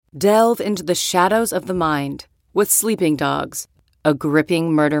Delve into the shadows of the mind with Sleeping Dogs, a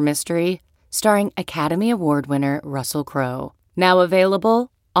gripping murder mystery starring Academy Award winner Russell Crowe. Now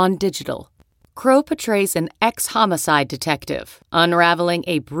available on digital. Crowe portrays an ex-homicide detective unraveling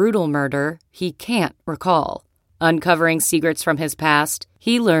a brutal murder he can't recall. Uncovering secrets from his past,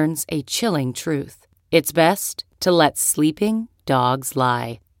 he learns a chilling truth. It's best to let sleeping dogs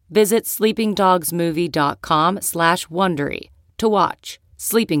lie. Visit sleepingdogsmovie.com/Wondery to watch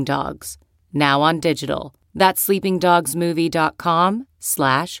Sleeping Dogs, now on digital. That's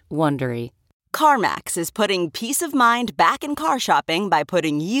sleepingdogsmovie.com/Wondery. CarMax is putting peace of mind back in car shopping by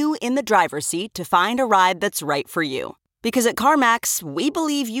putting you in the driver's seat to find a ride that's right for you. Because at CarMax, we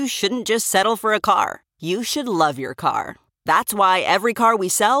believe you shouldn't just settle for a car. You should love your car. That's why every car we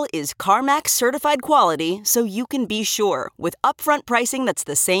sell is CarMax certified quality, so you can be sure with upfront pricing that's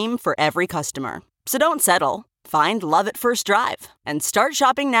the same for every customer. So don't settle. Find love at first drive and start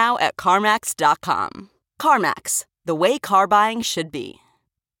shopping now at CarMax.com. CarMax, the way car buying should be.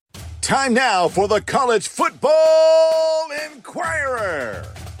 Time now for the College Football Inquirer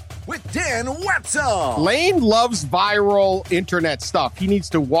with Dan Wetzel. Lane loves viral internet stuff. He needs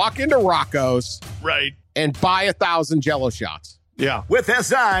to walk into Rocco's right and buy 1,000 Jell-O shots. Yeah. With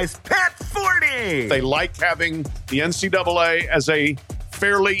SI's Pat Forty. They like having the NCAA as a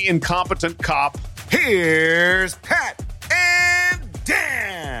fairly incompetent cop. Here's Pat and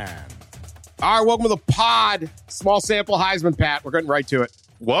Dan. All right, welcome to the pod. Small sample Heisman, Pat. We're getting right to it.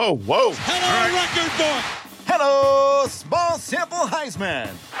 Whoa. Hello, record book. Hello, small sample Heisman.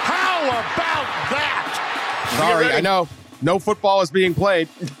 How about that? Sorry, I know. No football is being played.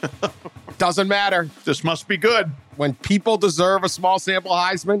 Doesn't matter. This must be good. When people deserve a small sample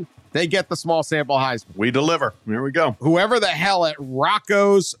Heisman, they get the small sample Heisman. We deliver. Here we go. Whoever the hell at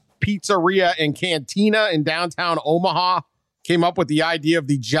Rocco's Pizzeria and Cantina in downtown Omaha came up with the idea of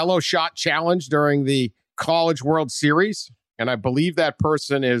the Jell-O shot challenge during the College World Series. And I believe that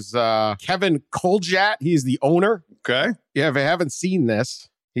person is Kevin Koljat. He's the owner. Okay. Yeah, if you haven't seen this,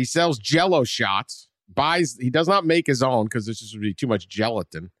 he sells Jell-O shots. He does not make his own because this just would be too much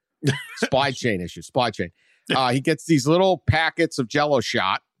gelatin. Supply chain issue. He gets these little packets of Jell-O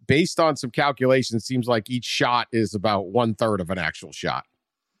shot. Based on some calculations, seems like each shot is about 1/3 of an actual shot.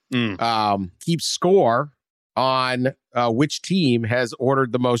 Keeps score on which team has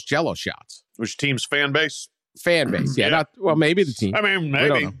ordered the most Jell-O shots. Which team's fan base? Fan base, yeah. Maybe the team. I mean,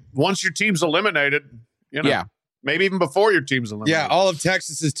 maybe. Once your team's eliminated, yeah. Maybe even before your team's eliminated. Yeah, all of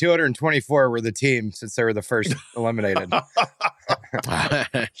Texas's 224 were the team since they were the first eliminated.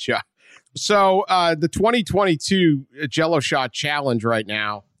 Sure. So the 2022 Jell-O shot challenge right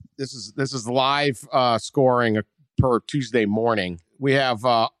now, this is live scoring per Tuesday morning. We have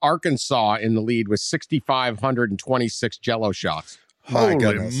Arkansas in the lead with 6,526 Jell-O shots.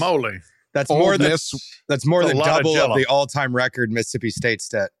 Holy moly. That's more than double of the all-time record Mississippi State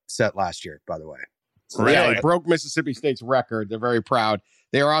set last year, by the way. Really? Yeah, they broke Mississippi State's record. They're very proud.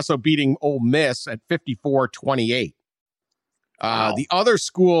 They are also beating Ole Miss at 54-28. Wow. The other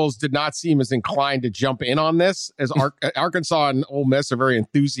schools did not seem as inclined to jump in on this, as Arkansas and Ole Miss are very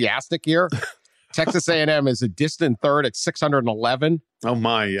enthusiastic here. Texas A&M is a distant third at 611. Oh,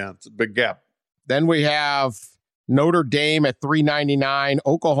 my, yeah. It's a big gap. Then we have Notre Dame at 399,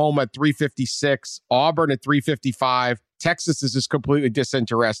 Oklahoma at 356, Auburn at 355. Texas is just completely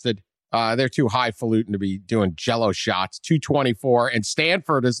disinterested. They're too highfalutin to be doing Jell-O shots. 224, and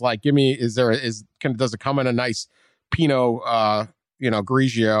Stanford is like, does it come in a nice Pinot,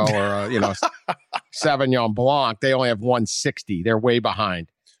 Grigio or Sauvignon Blanc? They only have 160. They're way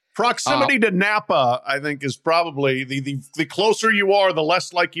behind. Proximity to Napa, I think, is probably the closer you are, the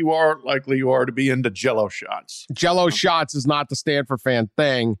less likely you are to be into Jell-O shots. Jell-O shots is not the Stanford fan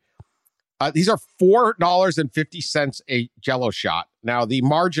thing. These are $4.50 a Jell-O shot. Now, the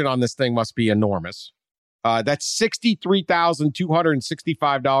margin on this thing must be enormous. That's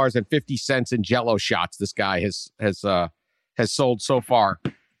 $63,265.50 in Jell-O shots this guy has sold so far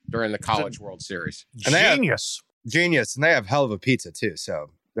during the College World Series. And Genius. And they have hell of a pizza, too, so...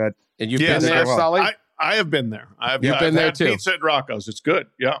 And you've been there, Sully? I have been there. I've been there too. Pizza at Rocco's. It's good.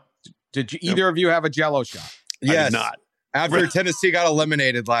 Yeah. Did either of you have a Jell-O shot? Yes. I did not. After Tennessee got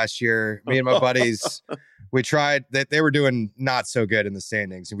eliminated last year, me and my buddies, we tried that. They were doing not so good in the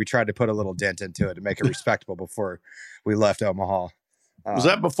standings, and we tried to put a little dent into it to make it respectable before we left Omaha. Was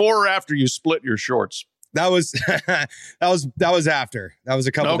that before or after you split your shorts? That was after. That was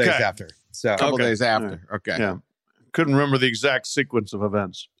a couple days after. So a couple days after. Okay. Yeah. Couldn't remember the exact sequence of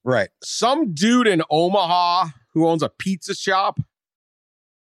events. Right. Some dude in Omaha who owns a pizza shop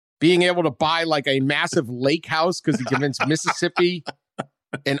being able to buy like a massive lake house because he convinced Mississippi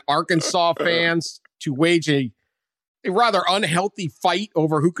and Arkansas fans to wage a rather unhealthy fight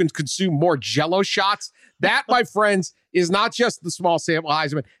over who can consume more Jell-O shots. That, my friends, is not just the small sample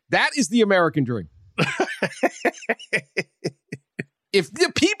Heisman. That is the American dream. If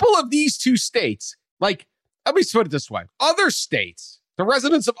the people of these two states, like, let me put it this way, other states, the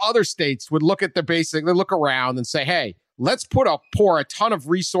residents of other states would look at they look around and say, hey, let's pour a ton of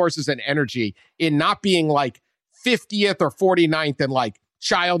resources and energy in not being like 50th or 49th in like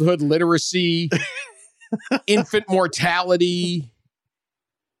childhood literacy, infant mortality,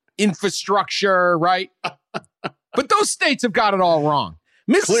 infrastructure, right? But those states have got it all wrong.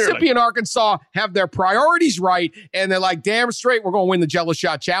 Mississippi Clearly. and Arkansas have their priorities right, and they're like, damn straight, we're going to win the Jell-O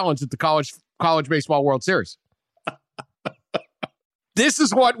Shot Challenge at the College Baseball World Series. This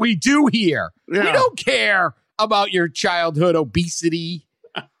is what we do here. Yeah. We don't care about your childhood obesity.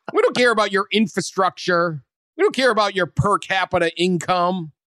 We don't care about your infrastructure. We don't care about your per capita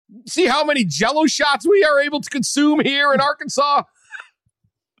income. See how many Jell-O shots we are able to consume here in Arkansas?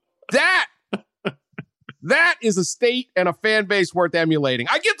 That is a state and a fan base worth emulating.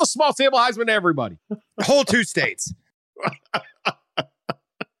 I get the small sample Heisman to everybody. The whole two states.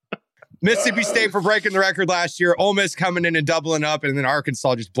 Mississippi State for breaking the record last year. Ole Miss coming in and doubling up, and then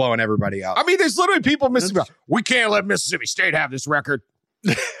Arkansas just blowing everybody out. I mean, there's literally people in Mississippi. We can't let Mississippi State have this record.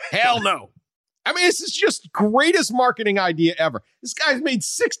 Hell no. I mean, this is just greatest marketing idea ever. This guy's made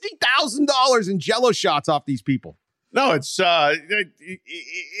 $60,000 in Jell-O shots off these people. No, it's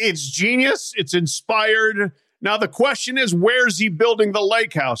genius. It's inspired. Now the question is, where's he building the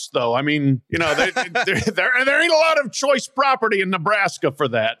lake house? Though I mean, you know, there ain't a lot of choice property in Nebraska for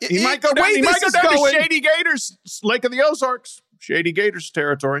that. He might go down. He might go down to Shady Gators, Lake of the Ozarks, Shady Gators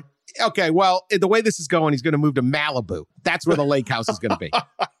territory. Okay, well, the way this is going, he's going to move to Malibu. That's where the lake house is going to be.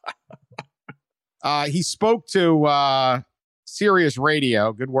 He spoke to Sirius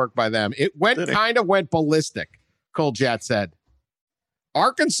Radio. Good work by them. It went ballistic. Coljet said.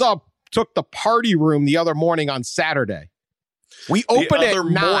 Arkansas took the party room the other morning on Saturday. We opened at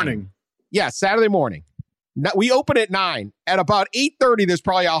 9. Yeah, Saturday morning. We open at 9. At about 8:30, there's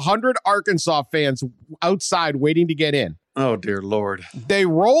probably 100 Arkansas fans outside waiting to get in. Oh, dear Lord. They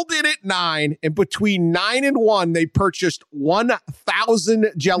rolled in at 9, and between 9 and 1, they purchased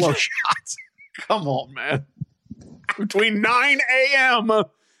 1,000 Jell-O shots. Come on, man. Between 9 a.m.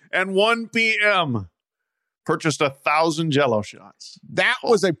 and 1 p.m., purchased 1,000 Jell-O shots. That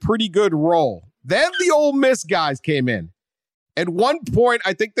was a pretty good roll. Then the Ole Miss guys came in. At one point,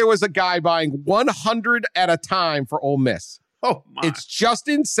 I think there was a guy buying 100 at a time for Ole Miss. Oh, my. It's just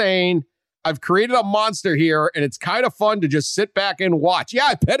insane. I've created a monster here, and it's kind of fun to just sit back and watch. Yeah,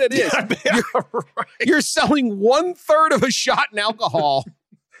 I bet it is. You're selling 1/3 of a shot in alcohol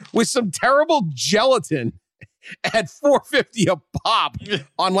with some terrible gelatin at $4.50 a pop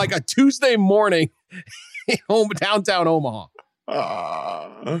on like a Tuesday morning in downtown Omaha.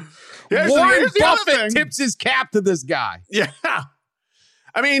 Warren Buffett tips his cap to this guy. Yeah.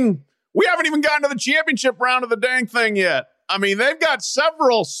 I mean, we haven't even gotten to the championship round of the dang thing yet. I mean, they've got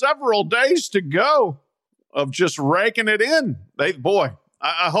several days to go of just raking it in. I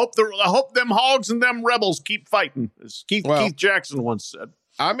hope them Hogs and them Rebels keep fighting, as Keith Jackson once said.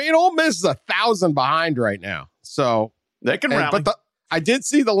 I mean, Ole Miss is 1,000 behind right now, so they can rally. But I did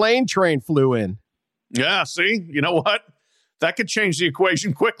see the Lane train flew in. Yeah, see, you know what? That could change the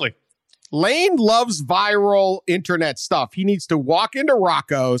equation quickly. Lane loves viral internet stuff. He needs to walk into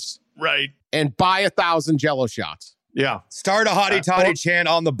Rocco's, right, and buy 1,000 Jell-O shots. Yeah, start a hottie toddy chant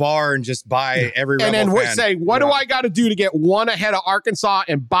on the bar and just buy every Rebel and then fan. Say, what do I got to do to get one ahead of Arkansas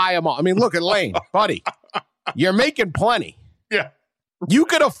and buy them all? I mean, look at Lane, buddy. You're making plenty. Yeah, you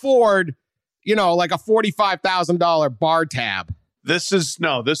could afford, like a $45,000 bar tab. This is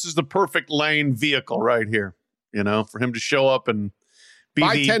the perfect Lane vehicle right here. For him to show up and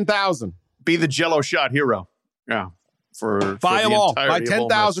buy 10,000, be the Jell-O shot hero. Yeah, buy them all. Buy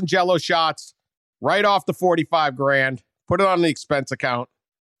 10,000 Jell-O shots right off the $45,000. Put it on the expense account.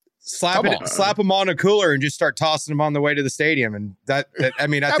 Slap them on a cooler and just start tossing them on the way to the stadium. And I think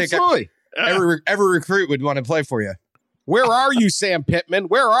absolutely every recruit would want to play for you. Where are you, Sam Pittman?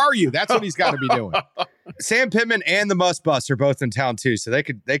 Where are you? That's what he's got to be doing. Sam Pittman and the Must Bus are both in town too, so they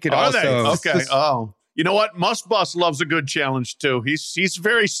could also. Okay. Oh, you know what? Must Bus loves a good challenge too. He's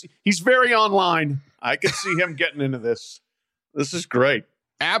very online. I could see him getting into this. This is great.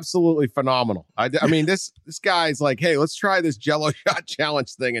 Absolutely phenomenal. I mean, this guy's like, hey, let's try this Jell-O shot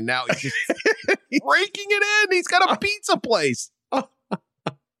challenge thing, and now he's just raking it in. He's got a pizza place.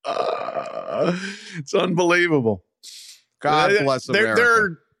 It's unbelievable. God bless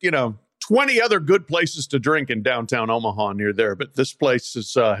America. They're 20 other good places to drink in downtown Omaha near there, but this place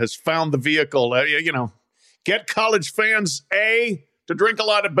has found the vehicle. Get college fans A to drink a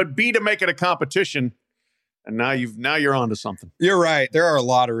lot, but B to make it a competition. And now you're onto something. You're right. There are a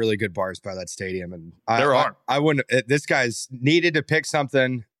lot of really good bars by that stadium, and I wouldn't. This guy's needed to pick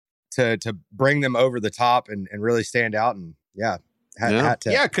something to bring them over the top and really stand out. And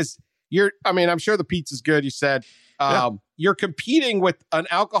because I'm sure the pizza's good. You said you're competing with an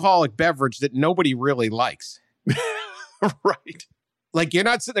alcoholic beverage that nobody really likes, right? Like, you're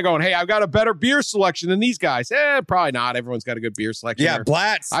not sitting there going, hey, I've got a better beer selection than these guys. Probably not. Everyone's got a good beer selection. Yeah,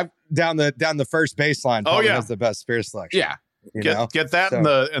 Blatt's down the first baseline probably has the best beer selection. Yeah. Get that and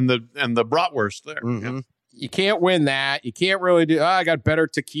the bratwurst there. Mm-hmm. Yeah. You can't win that. You can't really do, I got better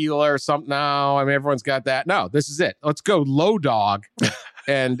tequila or something now. I mean, everyone's got that. No, this is it. Let's go low dog.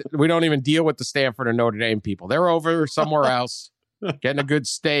 And we don't even deal with the Stanford and Notre Dame people. They're over somewhere else, getting a good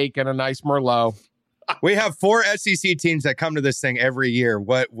steak and a nice Merlot. We have 4 SEC teams that come to this thing every year.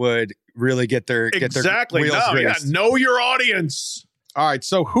 What would really get their wheels greased? Know your audience. All right.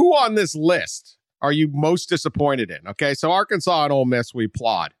 So who on this list are you most disappointed in? Okay. So Arkansas and Ole Miss, we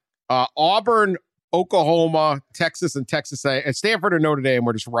applaud. Auburn, Oklahoma, Texas, and Texas A. And Stanford and Notre Dame,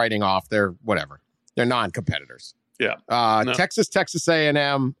 we're just writing off. They're whatever. They're non-competitors. Yeah. No. Texas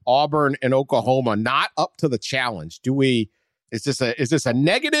A&M, Auburn, and Oklahoma not up to the challenge. Is this a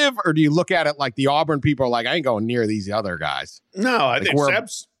negative, or do you look at it like the Auburn people are like, I ain't going near these other guys? No, I think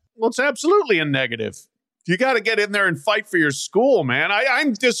it's absolutely a negative. You got to get in there and fight for your school, man.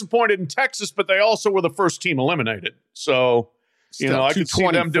 I'm disappointed in Texas, but they also were the first team eliminated. So, I could see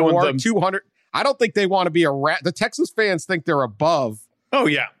them doing them 200. I don't think they want to be the Texas fans think they're above. Oh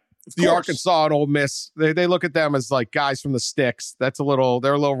yeah, the Arkansas and Ole Miss. They look at them as like guys from the sticks. They're a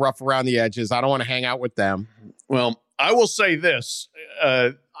little rough around the edges. I don't want to hang out with them. Well, I will say this.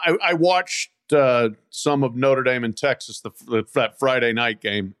 I watched some of Notre Dame and Texas, that Friday night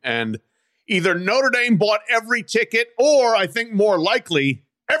game, and either Notre Dame bought every ticket, or I think more likely,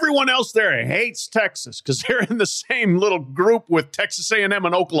 everyone else there hates Texas because they're in the same little group with Texas A&M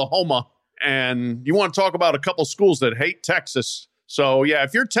and Oklahoma. And you want to talk about a couple schools that hate Texas. So, yeah,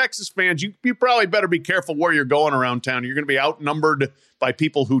 if you're Texas fans, you probably better be careful where you're going around town. You're going to be outnumbered by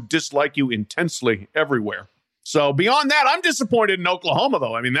people who dislike you intensely everywhere. So beyond that, I'm disappointed in Oklahoma,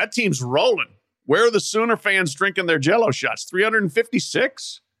 though. I mean, that team's rolling. Where are the Sooner fans drinking their Jell-O shots?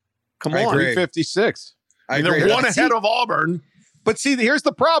 356? Come on. 356. They're one ahead of Auburn. But see, here's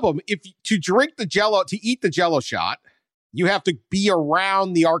the problem. If to drink the Jell-O, to eat the Jell-O shot, you have to be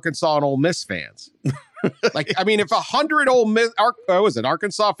around the Arkansas and Ole Miss fans. If 100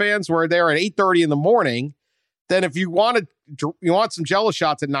 Arkansas fans were there at 8:30 in the morning, then if you want some Jell-O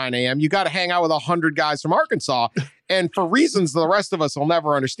shots at 9 a.m., you got to hang out with 100 guys from Arkansas. And for reasons the rest of us will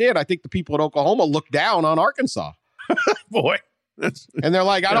never understand, I think the people at Oklahoma look down on Arkansas. Boy. And they're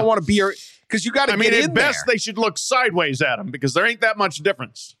like, I don't want to be here because you got to get in at best, there. They should look sideways at them because there ain't that much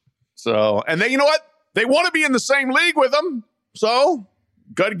difference. So, and then, you know what? They want to be in the same league with them. So,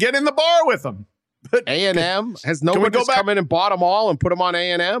 got to get in the bar with them. A&M has nobody just come in and bought them all and put them on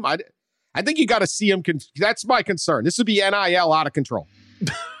A&M. I think you got to see them. That's my concern. This would be NIL out of control.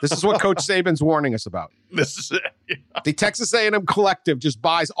 This is what Coach Saban's warning us about. This is it. Yeah. The Texas A&M collective just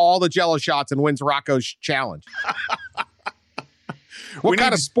buys all the Jell-O shots and wins Rocco's challenge. What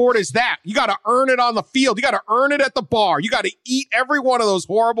kind of sport is that? You got to earn it on the field. You got to earn it at the bar. You got to eat every one of those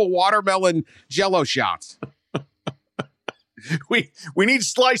horrible watermelon Jell-O shots. We need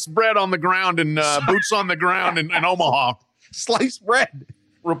sliced bread on the ground and boots on the ground in Omaha. Sliced bread.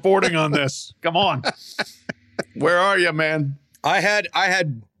 Reporting on this. Come on. Where are you, man? I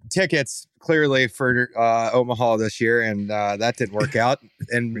had tickets clearly for Omaha this year, and that didn't work out.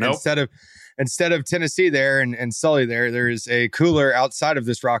 And Nope. instead of Tennessee there and Sully there is a cooler outside of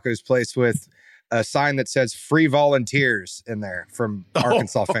this Rocco's place with a sign that says "Free Volunteers" in there from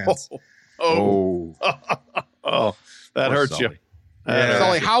Arkansas fans. Oh, that hurts you.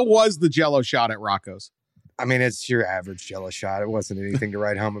 Sully, how was the Jell-O shot at Rocco's? I mean, it's your average Jell-O shot. It wasn't anything to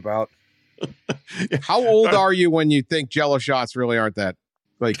write home about. How old are you when you think Jell-O shots really aren't that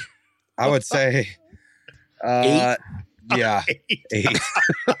like? I would say 8. Yeah, 8.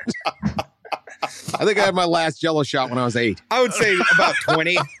 I think I had my last Jell-O shot when I was 8. I would say about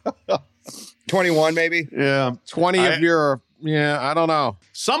 20, 21 maybe. Yeah, 20 of your. Yeah, I don't know.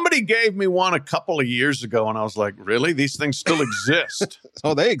 Somebody gave me one a couple of years ago, and I was like, really? These things still exist?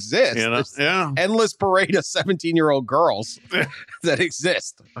 Oh, they exist. Yeah. Endless parade of 17-year-old girls that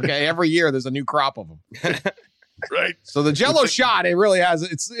exist. Okay, every year there's a new crop of them. Right. So the Jell-O shot, it really has.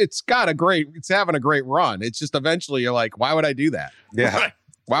 It's having a great run. It's just eventually you're like, why would I do that? Yeah. Right.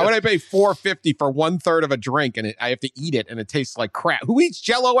 Why would I pay $4.50 for 1/3 of a drink and I have to eat it and it tastes like crap? Who eats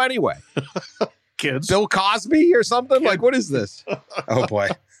Jell-O anyway? Kids. Bill Cosby or something? Like, what is this? Oh boy.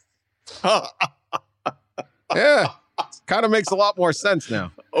 Yeah. Kind of makes a lot more sense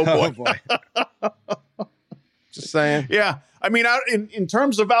now. Oh boy. Just saying. Yeah. I mean, in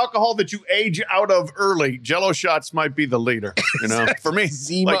terms of alcohol that you age out of early, Jell-O shots might be the leader. You know, for me,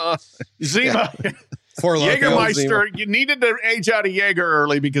 Zima. Zima. Four Loko. Jägermeister, you needed to age out of Jaeger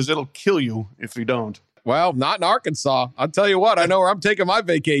early because it'll kill you if you don't. Well, not in Arkansas. I'll tell you what, I know where I'm taking my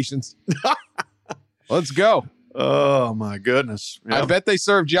vacations. Let's go. Oh, my goodness. I bet they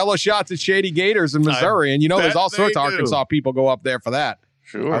serve Jell-O shots at Shady Gators in Missouri. And you know, there's all sorts of Arkansas people go up there for that.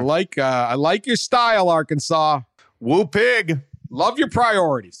 Sure. I like your style, Arkansas. Woo pig. Love your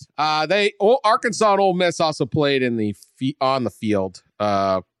priorities. Arkansas and Ole Miss also played in on the field.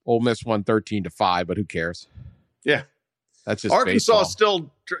 Ole Miss won 13-5, but who cares? Yeah. That's just Arkansas baseball.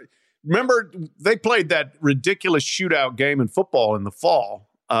 still. Remember, they played that ridiculous shootout game in football in the fall,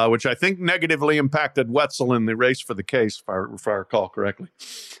 which I think negatively impacted Wetzel in the race for the case, if I recall correctly.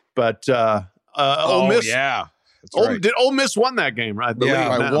 But Ole Miss. Yeah. Right. Did Ole Miss won that game, right?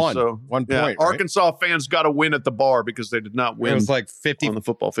 Yeah, now, won. So, 1 yeah, point. Right? Arkansas fans got to win at the bar because they did not win. It was like 50 on the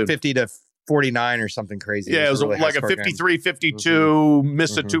football field. 50-49 or something crazy. Yeah, it was really like a high-scoring game. 53-52,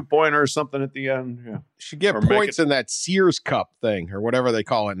 missed a 2-pointer or something at the end. Yeah. Should get Or make points in that Sears Cup thing or whatever they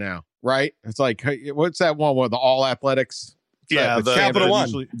call it now, right? It's like, what's that one with the All Athletics? Yeah, the Capital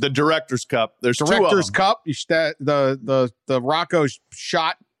One. The Directors Cup. There's Directors 2 of them. Cup. The Rocco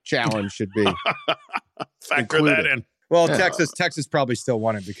shot challenge should be Factor included. that in. Well, Yeah. Texas probably still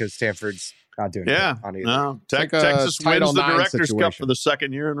won it because Stanford's not doing Yeah. it on either. No, like a Texas Title wins the IX Directors Cup situation. for the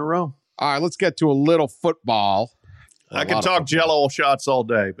second year in a row. All right, let's get to a little football. I can talk Jell-O shots all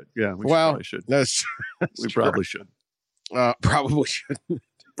day, but yeah, we probably should. That's We probably should. probably should.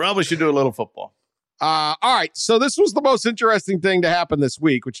 Probably should do a little football. All right, so this was the most interesting thing to happen this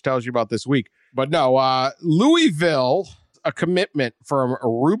week, which tells you about this week. But no, Louisville, a commitment from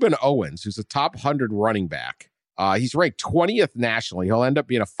Reuben Owens, who's a top 100 running back. He's ranked 20th nationally. He'll end up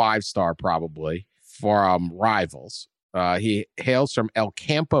being a 5-star probably for Rivals. He hails from El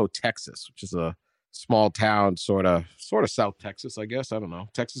Campo, Texas, which is a small town, sort of South Texas, I guess. I don't know.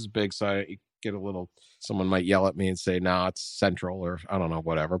 Texas is big, so you get a little. Someone might yell at me and say, "No, it's Central," or I don't know,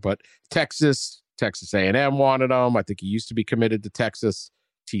 whatever. But Texas A&M wanted him. I think he used to be committed to Texas.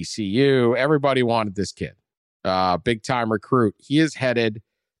 TCU, everybody wanted this kid. Big time recruit. He is headed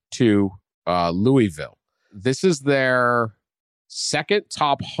to Louisville. This is their second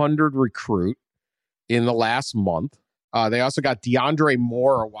top 100 recruit in the last month. They also got DeAndre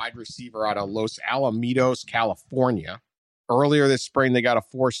Moore, a wide receiver out of Los Alamitos, California. Earlier this spring, they got a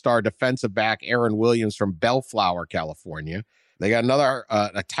 4-star defensive back, Aaron Williams, from Bellflower, California. They got another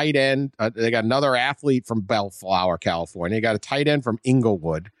a tight end. They got another athlete from Bellflower, California. They got a tight end from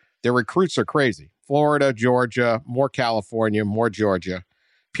Inglewood. Their recruits are crazy. Florida, Georgia, more California, more Georgia.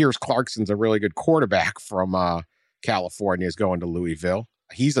 Pierce Clarkson's a really good quarterback from California, is going to Louisville.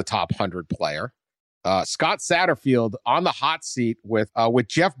 He's a top 100 player. Scott Satterfield on the hot seat with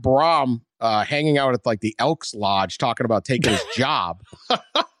Jeff Brom hanging out at like the Elks Lodge talking about taking his job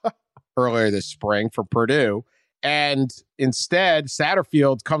earlier this spring for Purdue. And instead,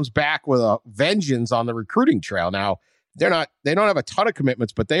 Satterfield comes back with a vengeance on the recruiting trail. Now, they don't have a ton of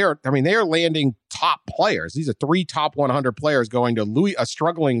commitments, but they are landing top players. These are 3 top 100 players going to a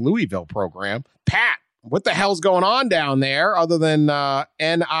struggling Louisville program. Pat, what the hell's going on down there other than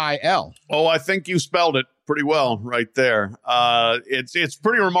NIL? Oh, I think you spelled it pretty well right there. It's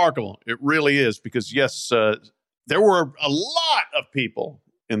pretty remarkable. It really is, because yes, there were a lot of people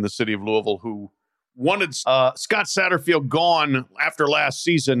in the city of Louisville who wanted Scott Satterfield gone after last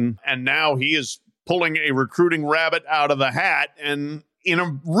season, and now he is pulling a recruiting rabbit out of the hat, and in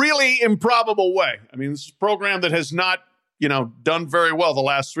a really improbable way. I mean, this is a program that has not, done very well the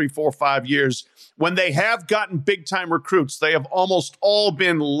last 3, 4, 5 years. When they have gotten big-time recruits, they have almost all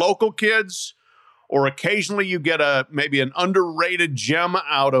been local kids, or occasionally you get maybe an underrated gem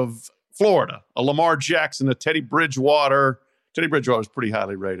out of Florida, a Lamar Jackson, a Teddy Bridgewater. Teddy Bridgewater is pretty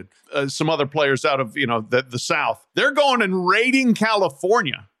highly rated. Some other players out of, the South. They're going and raiding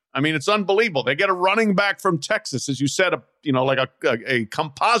California. I mean, it's unbelievable. They get a running back from Texas, as you said, like a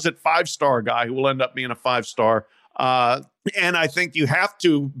composite 5-star guy who will end up being a 5-star. And I think you have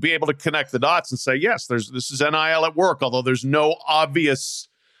to be able to connect the dots and say, yes, this is NIL at work, although there's no obvious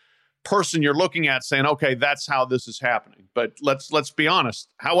person you're looking at saying, okay, that's how this is happening. But let's be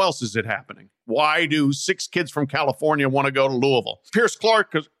honest. How else is it happening? Why do 6 kids from California want to go to Louisville? Pierce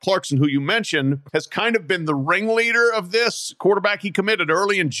Clarkson, who you mentioned, has kind of been the ringleader of this. Quarterback he committed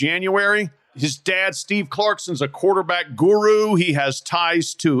early in January. His dad, Steve Clarkson's a quarterback guru. He has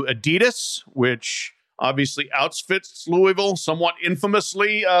ties to Adidas, which obviously outfits Louisville somewhat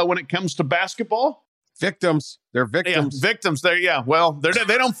infamously when it comes to basketball. Victims. They're victims. Yeah, victims. Well, they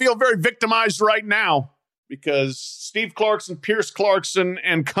don't feel very victimized right now because Steve Clarkson, Pierce Clarkson,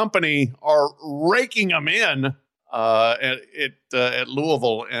 and company are raking them in at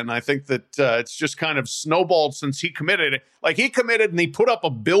Louisville. And I think that it's just kind of snowballed since he committed. Like, he committed and he put up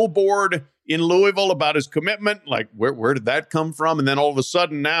a billboard in Louisville about his commitment. Like, where did that come from? And then all of a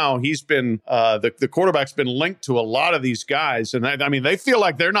sudden now he's been, the quarterback's been linked to a lot of these guys. And they feel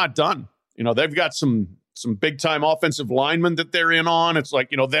like they're not done. They've got some big time offensive linemen that they're in on. It's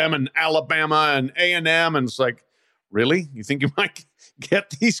like, them and Alabama and A&M. And it's like, really? You think you might get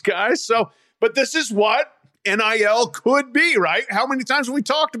these guys? So, but this is what NIL could be, right? How many times have we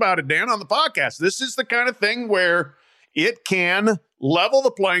talked about it, Dan, on the podcast? This is the kind of thing where it can level the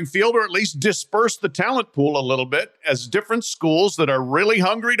playing field or at least disperse the talent pool a little bit as different schools that are really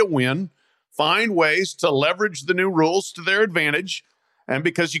hungry to win find ways to leverage the new rules to their advantage. And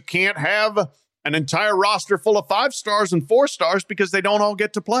because you can't have an entire roster full of 5 stars and 4 stars because they don't all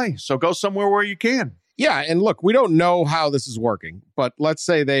get to play. So go somewhere where you can. Yeah, and look, we don't know how this is working, but let's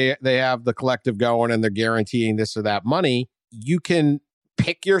say they have the collective going and they're guaranteeing this or that money. You can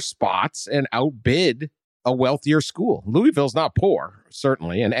pick your spots and outbid a wealthier school. Louisville's not poor,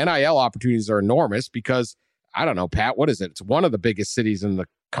 certainly, and NIL opportunities are enormous because, I don't know, Pat, what is it? It's one of the biggest cities in the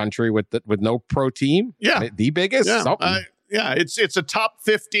country with no pro team. Yeah. The biggest? Yeah, it's a top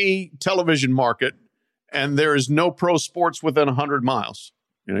 50 television market, and there is no pro sports within 100 miles.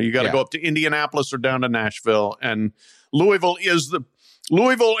 You got to go up to Indianapolis or down to Nashville, and Louisville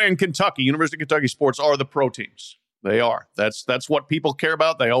and Kentucky, University of Kentucky sports are the pro teams. They are. That's what people care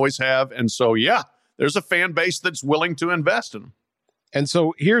about. They always have, and so yeah, there's a fan base that's willing to invest in them. And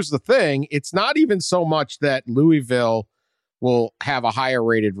so here's the thing: it's not even so much that Louisville will have a higher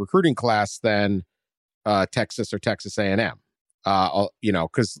rated recruiting class than Texas or Texas A&M,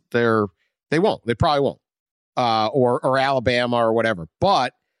 because they won't. They probably won't, or Alabama or whatever.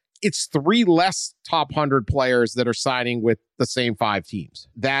 But it's 3 less top 100 players that are signing with the same 5 teams.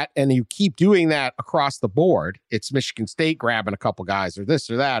 And you keep doing that across the board. It's Michigan State grabbing a couple guys, or this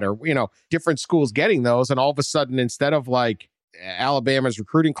or that, or different schools getting those, and all of a sudden, instead of like Alabama's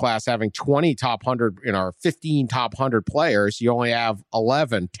recruiting class having 20 top 100, 15 top 100 players, you only have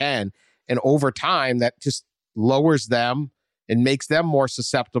 11, 10. And over time, that just lowers them and makes them more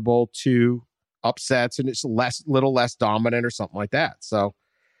susceptible to upsets, and it's little less dominant or something like that. So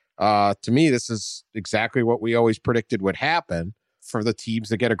to me, this is exactly what we always predicted would happen for the teams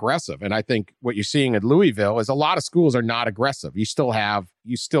that get aggressive. And I think what you're seeing at Louisville is a lot of schools are not aggressive. You still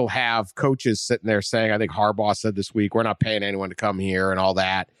have coaches sitting there saying, I think Harbaugh said this week, we're not paying anyone to come here and all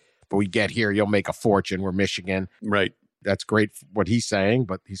that, but we get here, you'll make a fortune. We're Michigan. Right. That's great what he's saying,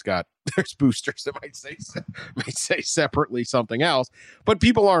 but there's boosters that might say separately something else. But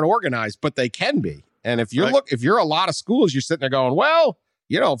people aren't organized, but they can be. And if you're a lot of schools, you're sitting there going, well,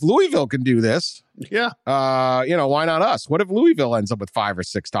 if Louisville can do this, yeah, why not us? What if Louisville ends up with 5 or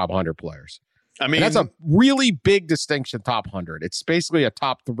 6 top 100 players? I mean, and that's a really big distinction. Top 100. It's basically a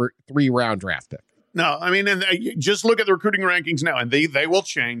top 3 round draft pick. No, I mean, and just look at the recruiting rankings now, and they will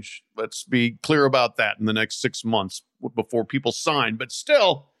change. Let's be clear about that in the next 6 months before people sign. But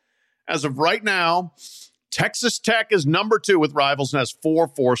still, as of right now, Texas Tech is number 2 with Rivals and has 4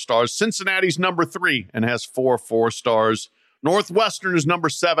 4-stars. Cincinnati's number 3 and has 4 4-stars. Northwestern is number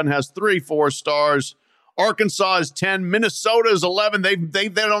 7, has 3 4-stars. Arkansas is 10. Minnesota is 11. They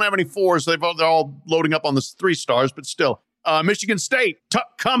don't have any 4s. They're all loading up on the 3 stars, but still. Michigan State,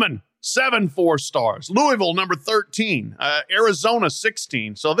 coming. 7 4-stars. Louisville, number 13. Arizona,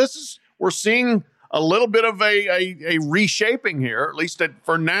 16. So we're seeing a little bit of a reshaping here, at least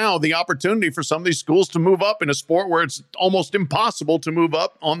for now, the opportunity for some of these schools to move up in a sport where it's almost impossible to move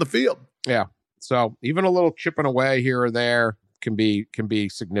up on the field. Yeah. So even a little chipping away here or there can be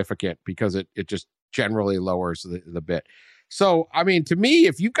significant because it just generally lowers the bit. So, I mean, to me,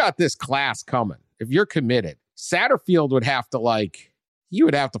 if you've got this class coming, if you're committed, Satterfield would have to he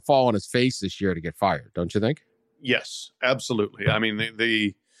would have to fall on his face this year to get fired, don't you think? Yes, absolutely. I mean,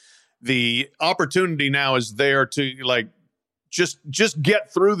 the opportunity now is there to just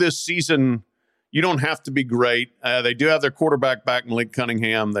get through this season. You don't have to be great. They do have their quarterback back, Malik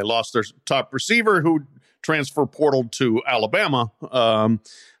Cunningham. They lost their top receiver, who transfer portal to Alabama.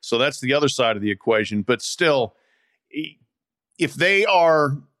 So that's the other side of the equation. But still, if they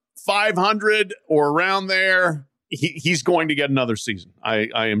are 500 or around there, he's going to get another season.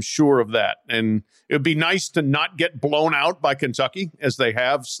 I am sure of that. And it would be nice to not get blown out by Kentucky as they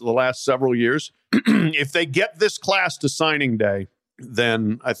have the last several years. If they get this class to signing day,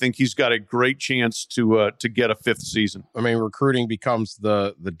 then I think he's got a great chance to get a fifth season. I mean, recruiting becomes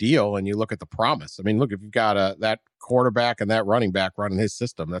the deal, and you look at the promise. I mean, look, if you've got that quarterback and that running back running his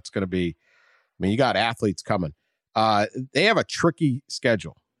system, that's going to be, I mean, you got athletes coming. They have a tricky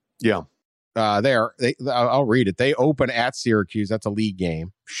schedule. Yeah. I'll read it. They open at Syracuse. That's a league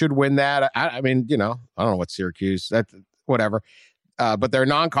game. Should win that. I mean, I don't know what Syracuse, that's whatever. But they're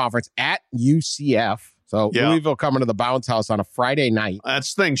non-conference at UCF. So Louisville coming to the Bounce House on a Friday night.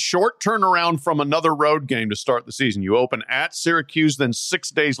 That's the thing. Short turnaround from another road game to start the season. You open at Syracuse, then 6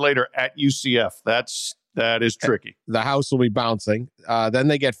 days later at UCF. That is tricky. The house will be bouncing. Then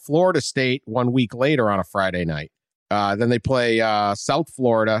they get Florida State 1 week later on a Friday night. Then they play South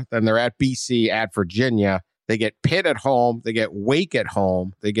Florida. Then they're at BC, at Virginia. They get Pitt at home. They get Wake at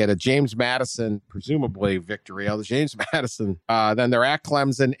home. They get a James Madison, presumably victory. James Madison. Then they're at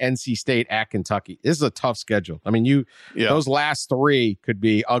Clemson, NC State, at Kentucky. This is a tough schedule. I mean, those last 3 could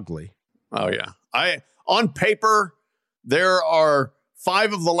be ugly. Oh, yeah. On paper, there are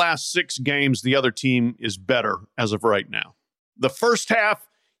 5 of the last 6 games the other team is better as of right now. The first half,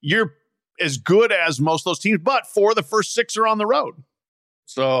 you're as good as most of those teams, but 4 of the first 6 are on the road.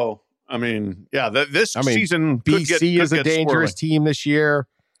 So, I mean, this season BC is a dangerous team this year.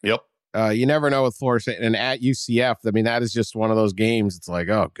 Yep. You never know with Florida State. And at UCF, I mean, that is just one of those games. It's like,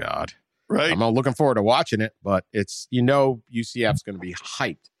 oh, God. Right. I'm not looking forward to watching it, but it's, UCF's going to be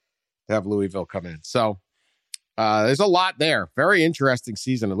hyped to have Louisville come in. So there's a lot there. Very interesting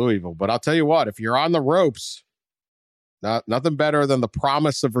season at Louisville. But I'll tell you what, if you're on the ropes, nothing better than the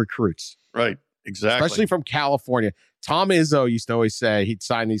promise of recruits. Right. Exactly. Especially from California. Tom Izzo used to always say he'd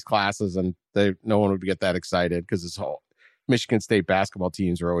sign these classes and no one would get that excited because his whole Michigan State basketball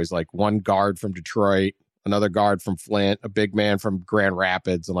teams are always like one guard from Detroit, another guard from Flint, a big man from Grand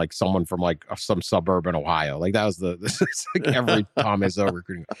Rapids, and like someone from like some suburb in Ohio. Like that was this is like every Tom Izzo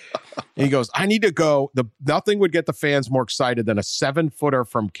recruiting. And he goes, I need to go. Nothing would get the fans more excited than a 7-footer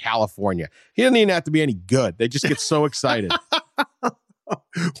from California. He doesn't even have to be any good. They just get so excited.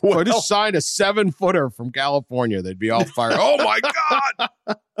 Well, I just signed a 7-footer from California. They'd be all fired. Oh my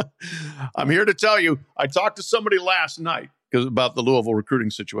God. I'm here to tell you, I talked to somebody last night about the Louisville recruiting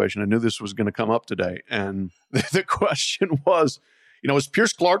situation. I knew this was going to come up today. And the question was, is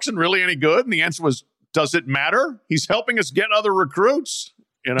Pierce Clarkson really any good? And the answer was, does it matter? He's helping us get other recruits.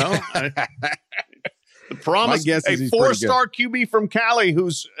 The promise, a 4-star QB from Cali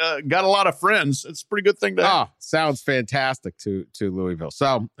who's got a lot of friends. It's a pretty good thing to have. Sounds fantastic to Louisville.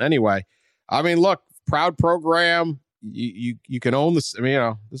 So anyway, I mean, look, proud program. You can own this. I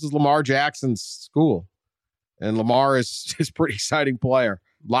mean, this is Lamar Jackson's school, and Lamar is a pretty exciting player.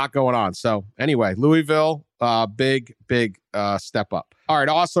 A lot going on. So anyway, Louisville, big step up. All right,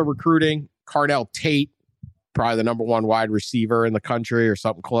 also recruiting Carnell Tate, probably the number 1 wide receiver in the country or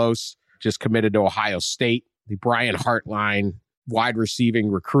something close. Just committed to Ohio State. The Brian Hartline, wide receiving,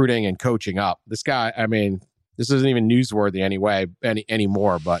 recruiting, and coaching up. This guy, I mean, this isn't even newsworthy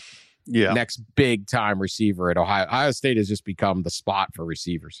anymore, but next big time receiver at Ohio. Ohio State has just become the spot for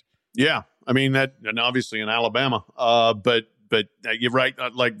receivers. Yeah. I mean, that, and obviously in Alabama, but you're right.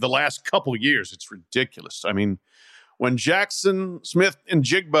 Like the last couple of years, it's ridiculous. I mean, when Jackson Smith and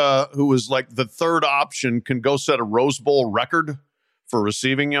Jigba, who was like the third option, can go set a Rose Bowl record for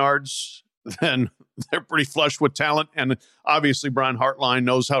receiving yards, then they're pretty flush with talent. And obviously Brian Hartline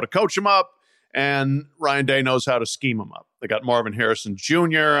knows how to coach them up, and Ryan Day knows how to scheme them up. They got Marvin Harrison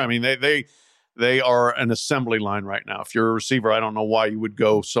Jr. I mean, they are an assembly line right now. If you're a receiver, I don't know why you would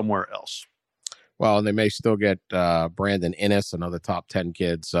go somewhere else. Well, and they may still get Brandon Inniss, another top 10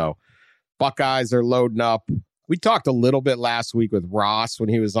 kid. So Buckeyes are loading up. We talked a little bit last week with Ross when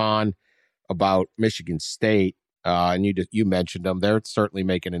he was on about Michigan State. And you mentioned them. They're certainly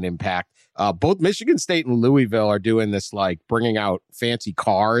making an impact. Both Michigan State and Louisville are doing this, like bringing out fancy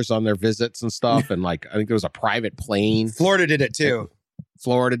cars on their visits and stuff. And like, I think there was a private plane. Florida did it too.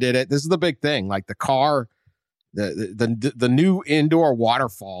 Florida did it. This is the big thing. Like the car, the new indoor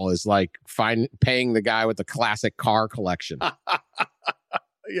waterfall is like paying the guy with the classic car collection.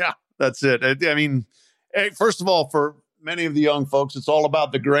 Yeah, that's it. I mean, first of all, for many of the young folks, it's all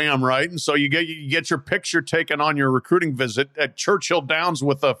about the gram, right? And so you get your picture taken on your recruiting visit at Churchill Downs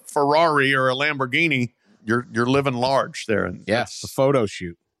with a Ferrari or a Lamborghini. You're living large there. And yes, the photo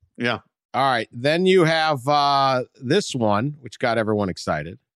shoot. Yeah. All right. Then you have this one, which got everyone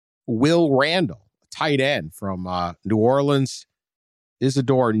excited. Will Randall, tight end from New Orleans.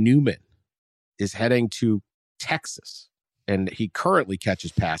 Isidore Newman is heading to Texas. And he currently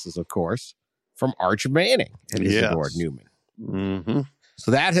catches passes, of course, from Arch Manning and Isidore Newman. Mm-hmm.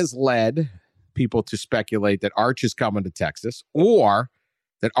 So that has led people to speculate that Arch is coming to Texas, or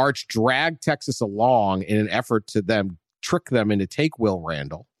that Arch dragged Texas along in an effort to trick them into take Will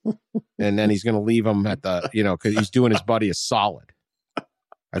Randall. And then he's going to leave him at the, because he's doing his buddy a solid.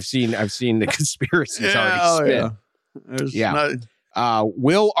 I've seen the conspiracies already spin.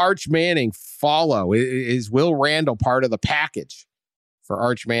 Will Arch Manning follow? Is Will Randall part of the package for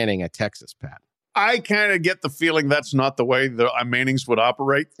Arch Manning at Texas, Pat? I kind of get the feeling that's not the way the Mannings would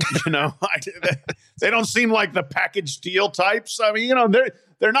operate. They don't seem like the package deal types. I mean,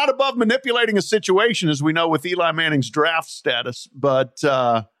 they're not above manipulating a situation, as we know with Eli Manning's draft status. But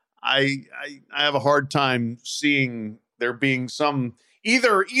I have a hard time seeing there being some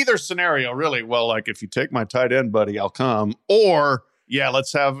either scenario really. Well, like if you take my tight end, buddy, I'll come. Or let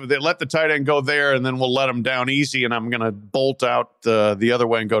the tight end go there, and then we'll let him down easy, and I'm going to bolt out the other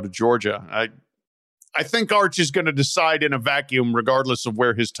way and go to Georgia. I think Arch is going to decide in a vacuum, regardless of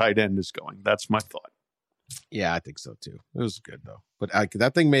where his tight end is going. That's my thought. Yeah, I think so too. It was good though, but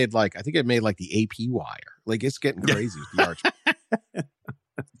that thing made I think it made the AP wire. Like it's getting crazy with the Arch.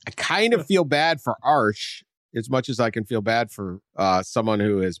 I kind of feel bad for Arch as much as I can feel bad for someone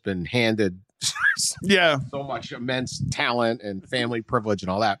who has been handed so much immense talent and family privilege and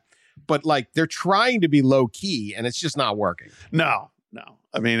all that. But they're trying to be low key, and it's just not working. No.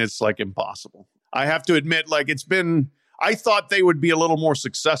 I mean, it's impossible. I have to admit, I thought they would be a little more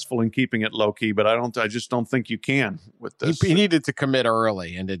successful in keeping it low key, but I just don't think you can with this. He needed to commit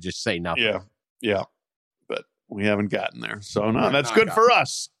early and to just say nothing. Yeah. But we haven't gotten there. So no, that's good for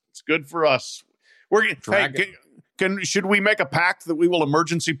us. It's good for us. Should we make a pact that we will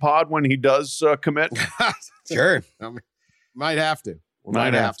emergency pod when he does commit? Sure. Might have to. We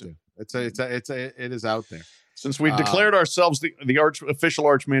might have to. It is out there. Since we declared ourselves the official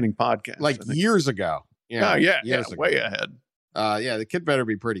Arch Manning podcast. Years ago. Way ahead. The kid better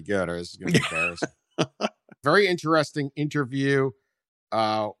be pretty good or this is going to be embarrassing. Very interesting interview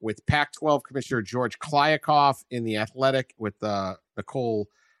with Pac-12 Commissioner George Kliavkoff in The Athletic with Nicole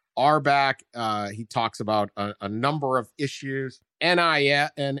Auerbach. He talks about a number of issues. NIL,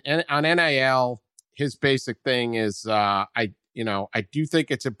 and on NIL, his basic thing is I do think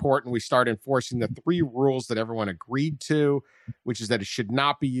it's important we start enforcing the 3 rules that everyone agreed to, which is that it should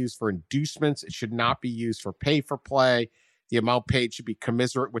not be used for inducements. It should not be used for pay for play. The amount paid should be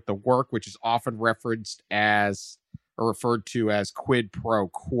commensurate with the work, which is often referred to as quid pro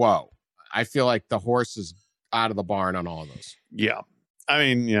quo. I feel like the horse is out of the barn on all of those. Yeah.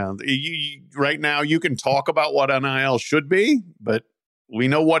 I mean, right now you can talk about what NIL should be, but we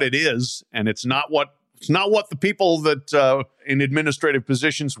know what it is, and it's not what the people that in administrative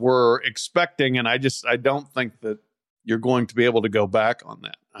positions were expecting, and I don't think that you're going to be able to go back on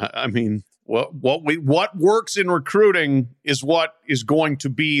that. I mean, what works in recruiting is what is going to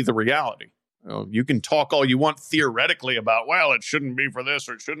be the reality. You can talk all you want theoretically about, well, it shouldn't be for this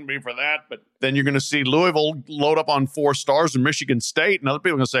or it shouldn't be for that, but then you're going to see Louisville load up on 4 stars in Michigan State, and other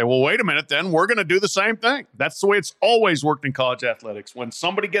people are going to say, well, wait a minute, then we're going to do the same thing. That's the way it's always worked in college athletics. When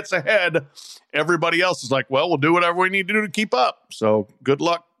somebody gets ahead, everybody else is like, well, we'll do whatever we need to do to keep up. So good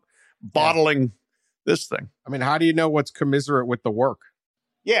luck bottling this thing. I mean, how do you know what's commensurate with the work?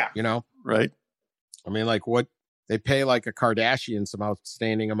 Yeah. Right. I mean, what they pay a Kardashian some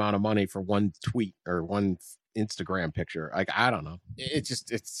outstanding amount of money for one tweet or one Instagram picture. I don't know.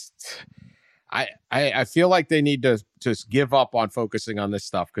 I feel like they need to just give up on focusing on this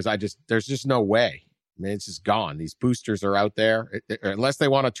stuff because there's just no way. I mean, it's just gone. These boosters are out there unless they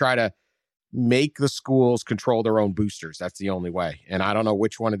want to try to make the schools control their own boosters. That's the only way. And I don't know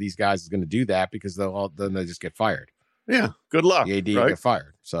which one of these guys is going to do that because then they just get fired. Yeah, good luck. The AD get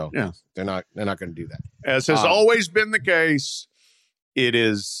fired. So they're not going to do that. As has always been the case, it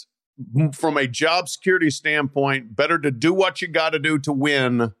is, from a job security standpoint, better to do what you got to do to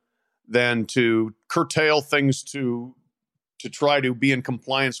win than to curtail things to try to be in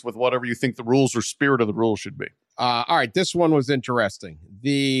compliance with whatever you think the rules or spirit of the rules should be. All right, this one was interesting.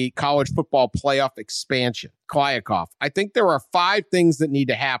 The college football playoff expansion. Kliavkoff. I think there are 5 things that need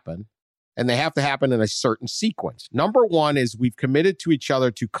to happen. And they have to happen in a certain sequence. Number 1 is we've committed to each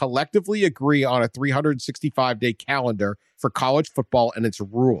other to collectively agree on a 365-day calendar for college football and its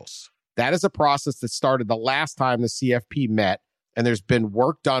rules. That is a process that started the last time the CFP met, and there's been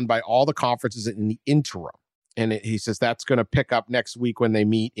work done by all the conferences in the interim. And he says that's going to pick up next week when they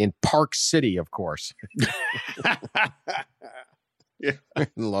meet in Park City, of course. Yeah. I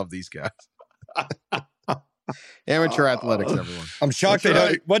love these guys. Amateur athletics, everyone. I'm shocked That's they right.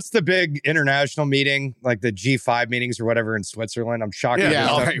 don't. What's the big international meeting, like the G5 meetings or whatever in Switzerland? I'm shocked. they Yeah,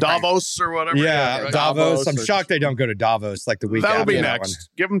 don't- right. Davos or whatever. Yeah, right. Davos. I'm or- shocked they don't go to Davos like the week That'll after be that next.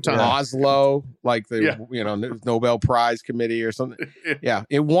 Give them time. Oslo, like the Yeah. Nobel Prize Committee or something. Yeah.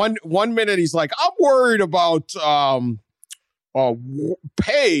 In one minute, he's like, I'm worried about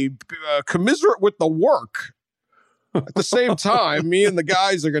pay commiserate with the work. At the same time, me and the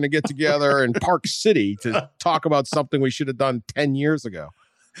guys are going to get together in Park City to talk about something we should have done 10 years ago.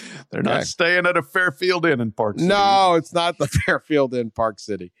 They're not staying at a Fairfield Inn in Park City. No, it's not the Fairfield Inn Park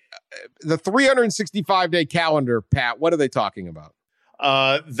City. The 365-day calendar, Pat, what are they talking about?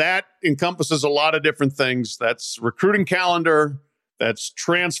 That encompasses a lot of different things. That's recruiting calendar. That's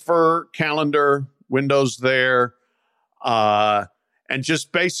transfer calendar, windows there. And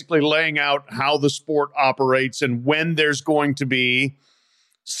just basically laying out how the sport operates and when there's going to be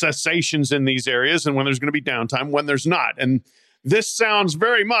cessations in these areas and when there's going to be downtime, when there's not. And this sounds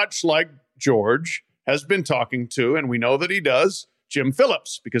very much like George has been talking to, and we know that he does, Jim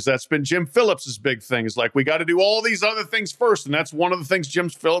Phillips, because that's been Jim Phillips's big thing. Is like, we got to do all these other things first. And that's one of the things Jim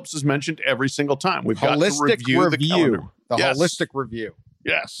Phillips has mentioned every single time. We've got to review the calendar. The Yes. holistic review.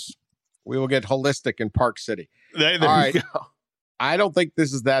 Yes. We will get holistic in Park City. There All you right. go. I don't think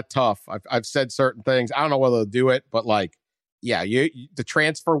this is that tough. I've said certain things. I don't know whether they'll do it, but like, yeah, the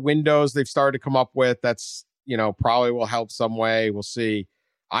transfer windows they've started to come up with, that's, probably will help some way. We'll see.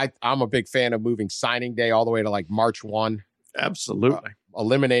 I'm a big fan of moving signing day all the way to like March 1. Absolutely.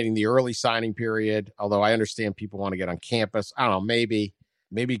 Eliminating the early signing period. Although I understand people want to get on campus. I don't know. Maybe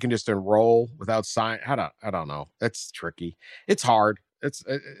you can just enroll without sign. I don't know. That's tricky. It's hard.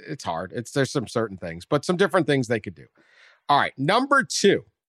 It's hard. There's some certain things, but some different things they could do. All right. Number 2.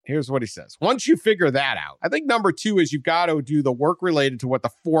 Here's what he says. Once you figure that out, I think number 2 is you've got to do the work related to what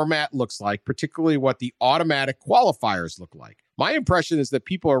the format looks like, particularly what the automatic qualifiers look like. My impression is that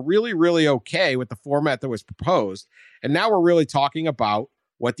people are really, really okay with the format that was proposed. And now we're really talking about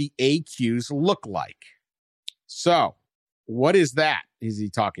what the AQs look like. So what is that? Is he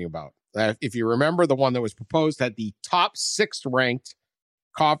talking about? If you remember, the one that was proposed had the top 6 ranked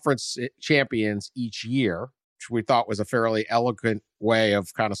conference champions each year, which we thought was a fairly elegant way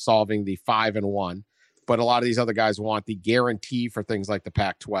of kind of solving the 5-1. But a lot of these other guys want the guarantee for things like the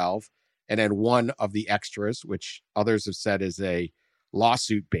Pac-12, and then one of the extras, which others have said is a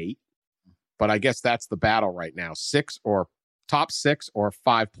lawsuit bait. But I guess that's the battle right now: top 6 or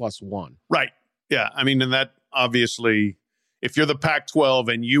 5+1. Right. Yeah. I mean, and that obviously, if you're the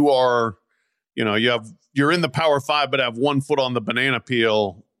Pac-12 and you are, you're in the Power 5, but have one foot on the banana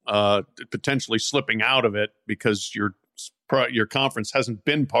peel, potentially slipping out of it because your conference hasn't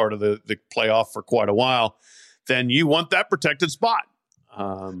been part of the playoff for quite a while, then you want that protected spot.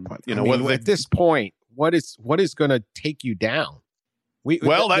 At this point, what is going to take you down?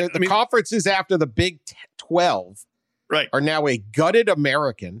 The conferences after the Big 12 right. are now a gutted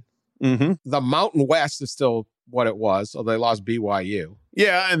American. Mm-hmm. The Mountain West is still what it was, although they lost BYU.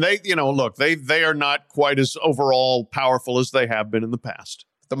 Yeah, and they are not quite as overall powerful as they have been in the past.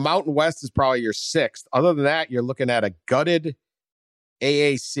 The Mountain West is probably your 6th. Other than that, you're looking at a gutted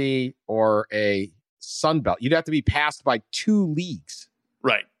AAC or a Sun Belt. You'd have to be passed by 2 leagues.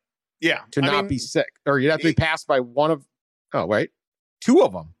 Right. Yeah. To not be sick. Or you'd have to be passed by 2 of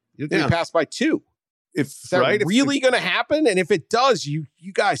them. You'd have to be passed by 2. Is that really going to happen? And if it does, you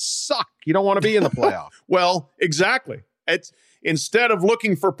guys suck. You don't want to be in the playoff. Well, exactly. It's instead of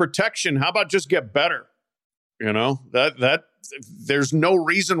looking for protection, how about just get better? That there's no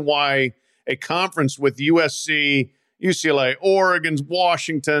reason why a conference with USC, UCLA, Oregon,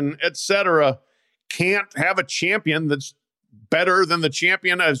 Washington, etc., can't have a champion that's better than the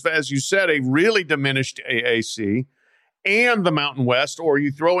champion, as you said, a really diminished AAC and the Mountain West, or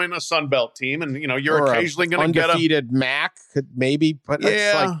you throw in a Sun Belt team, and you're occasionally going to get undefeated MAC, could maybe, but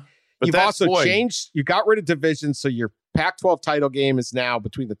it's like you've also changed. You got rid of divisions, so your Pac-12 title game is now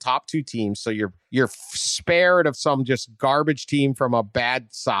between the top 2 teams. So you're spared of some just garbage team from a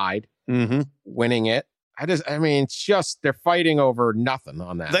bad side winning it. It's just they're fighting over nothing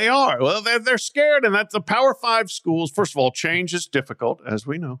on that. They are. Well, they're scared, and that's the Power 5 schools. First of all, change is difficult, as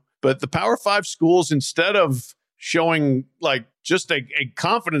we know. But the Power 5 schools, instead of showing like just a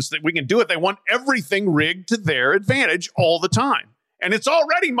confidence that we can do it, they want everything rigged to their advantage all the time. And it's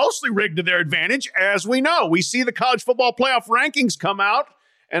already mostly rigged to their advantage, as we know. We see the college football playoff rankings come out,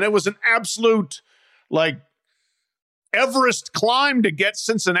 and it was an absolute Everest climb to get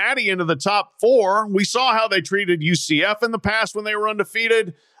Cincinnati into the top 4. We saw how they treated UCF in the past when they were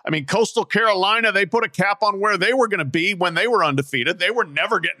undefeated. I mean, Coastal Carolina, they put a cap on where they were going to be when they were undefeated. They were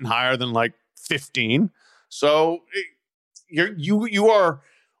never getting higher than like 15. So you are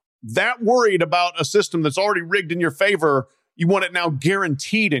that worried about a system that's already rigged in your favor. You want it now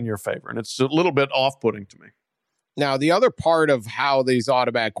guaranteed in your favor. And it's a little bit off-putting to me. Now, the other part of how these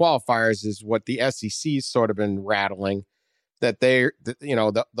automatic qualifiers is what the SEC's sort of been rattling, that the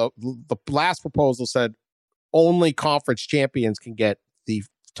last proposal said only conference champions can get the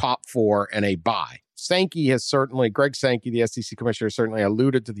top 4 and a bye. Greg Sankey, the SEC commissioner, certainly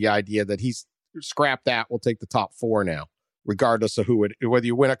alluded to the idea that he's scrapped that. We'll take the top 4 now, regardless of whether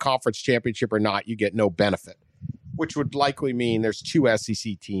you win a conference championship or not, you get no benefit, which would likely mean there's 2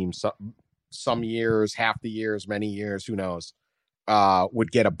 SEC teams. Some years, half the years, many years, who knows,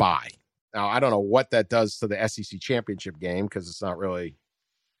 would get a bye. Now, I don't know what that does to the SEC championship game because it's not really,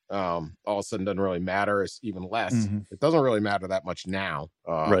 all of a sudden doesn't really matter. It's even less. Mm-hmm. It doesn't really matter that much now,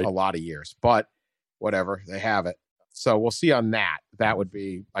 right. A lot of years, but whatever, they have it. So we'll see on that. That would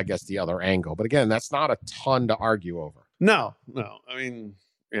be, I guess, the other angle. But again, that's not a ton to argue over. No. I mean,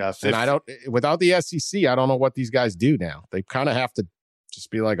 yeah. And without the SEC, I don't know what these guys do now. They kind of have to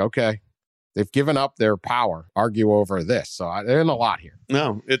just be like, okay. They've given up their power, argue over this. So there's a lot here.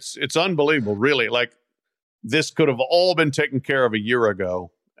 No, it's unbelievable, really. Like, this could have all been taken care of a year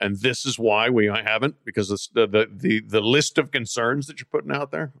ago. And this is why we haven't, because it's the list of concerns that you're putting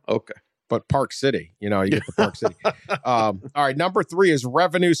out there. Okay. But Park City, you get the Park City. All right. Number 3 is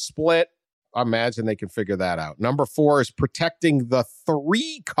revenue split. I imagine they can figure that out. Number 4 is protecting the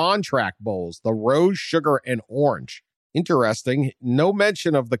 3 contract bowls, the Rose, Sugar, and Orange. Interesting. No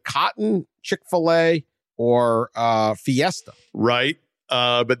mention of the Cotton, Chick-fil-A, or Fiesta. Right.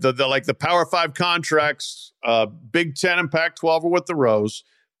 But the Power 5 contracts, Big 10 and Pac-12 are with the Rose.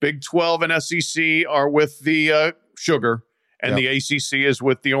 Big 12 and SEC are with the Sugar, and the ACC is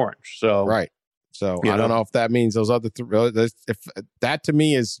with the Orange. So right. So I don't know if that means those other 3. If that to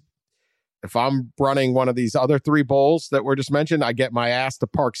me is, if I'm running one of these other 3 bowls that were just mentioned, I get my ass to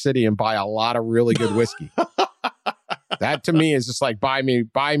Park City and buy a lot of really good whiskey. That to me is just like buy me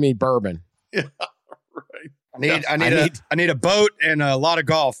bourbon. Yeah, right. I need a boat and a lot of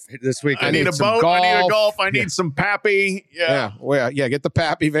golf this week. I need a boat. Golf. I need a golf. I need some Pappy. Yeah. Get the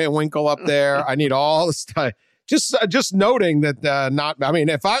Pappy Van Winkle up there. I need all the stuff. Just noting that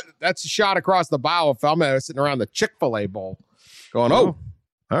that's a shot across the bow if I'm sitting around the Chick-fil-A bowl going, all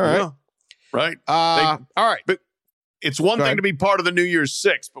right. Yeah. Right. All right. But it's one thing to be part of the New Year's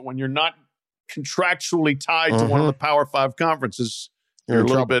Six, but when you're not contractually tied to one of the Power 5 conferences, you're a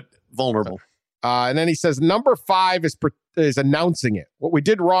little bit vulnerable. And then he says number 5 is announcing it. What we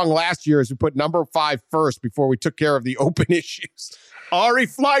did wrong last year is we put number 5 first before we took care of the open issues. Ari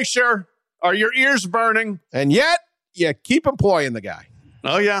Fleischer, are your ears burning? And yet, you keep employing the guy.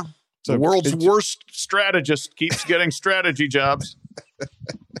 Oh, yeah. So the world's worst strategist keeps getting strategy jobs.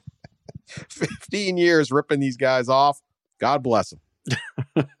 15 years ripping these guys off. God bless them.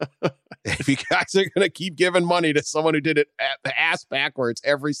 If you guys are going to keep giving money to someone who did it ass backwards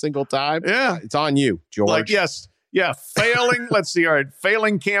every single time, it's on you, George. Like, yes. Yeah. Failing. Let's see. All right.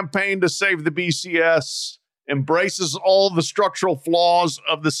 Failing campaign to save the BCS, embraces all the structural flaws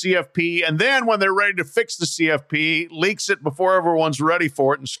of the CFP. And then when they're ready to fix the CFP, leaks it before everyone's ready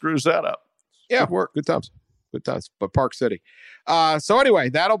for it and screws that up. Yeah. Good work. Good times. But Park City. So anyway,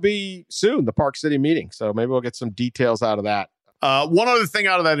 that'll be soon, the Park City meeting. So maybe we'll get some details out of that. One other thing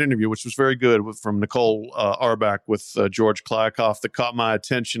out of that interview, which was very good, from Nicole Auerbach with George Kliavkoff, that caught my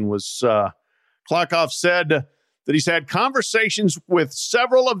attention was Kliavkoff said that he's had conversations with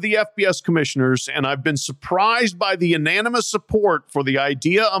several of the FBS commissioners, and I've been surprised by the unanimous support for the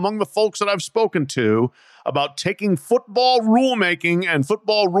idea among the folks that I've spoken to about taking football rulemaking and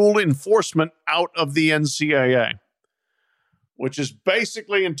football rule enforcement out of the NCAA. Which is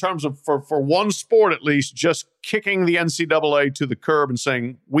basically, in terms of, for one sport at least, just kicking the NCAA to the curb and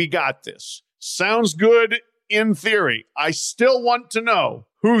saying, we got this. Sounds good in theory. I still want to know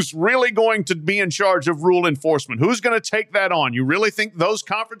who's really going to be in charge of rule enforcement. Who's going to take that on? You really think those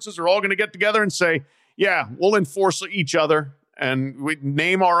conferences are all going to get together and say, yeah, we'll enforce each other and we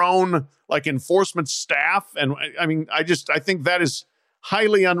name our own enforcement staff? And I think that is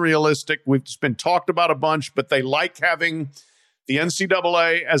highly unrealistic. We've just been talked about a bunch, but they like having the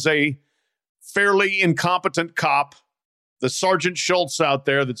NCAA as a fairly incompetent cop, the Sergeant Schultz out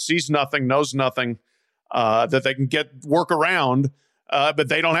there that sees nothing, knows nothing, that they can work around, but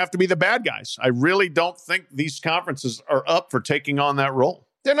they don't have to be the bad guys. I really don't think these conferences are up for taking on that role.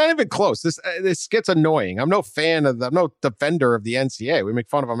 They're not even close. This gets annoying. I'm no defender of the NCAA. We make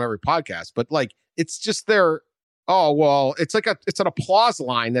fun of them every podcast, but like, it's just their, it's an applause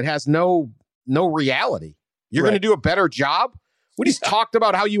line that has no reality. You're going to do a better job. We just talked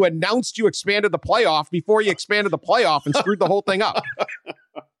about how you announced you expanded the playoff before you expanded the playoff and screwed the whole thing up.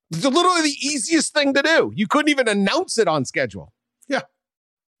 It's literally the easiest thing to do. You couldn't even announce it on schedule. Yeah.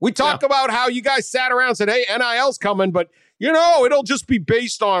 We talk about how you guys sat around and said, hey, NIL's coming, but it'll just be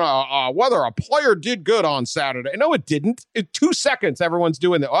based on whether a player did good on Saturday. No, it didn't. In 2 seconds, everyone's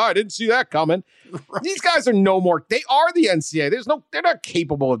doing that. Oh, I didn't see that coming. Right. These guys are no more. They are the NCAA. They're not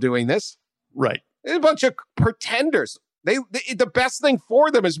capable of doing this. Right. They're a bunch of pretenders. The best thing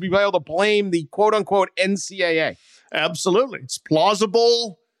for them is to be able to blame the quote unquote NCAA. Absolutely. It's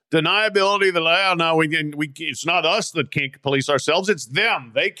plausible deniability that, it's not us that can't police ourselves. It's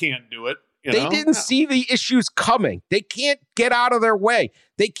them. They can't do it. They didn't see the issues coming. They can't get out of their way.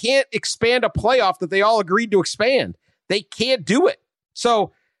 They can't expand a playoff that they all agreed to expand. They can't do it.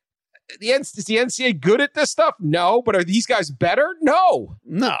 So is the NCAA good at this stuff? No. But are these guys better? No.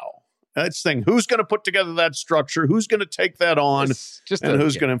 That's the thing. Who's going to put together that structure? Who's going to take that on? Who's going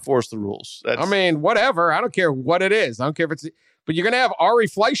to enforce the rules? Whatever. I don't care what it is. I don't care if it's... But you're going to have Ari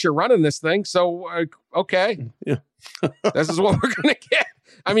Fleischer running this thing. So, okay. Yeah. This is what we're going to get.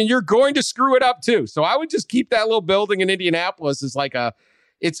 You're going to screw it up too. So I would just keep that little building in Indianapolis as like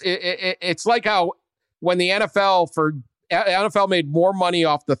it's like how when the NFL made more money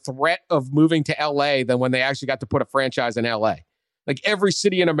off the threat of moving to LA than when they actually got to put a franchise in LA. Like every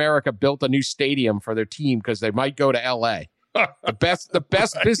city in America built a new stadium for their team because they might go to LA. The best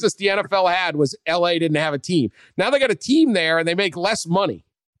right. business the NFL had was LA didn't have a team. Now they got a team there and they make less money.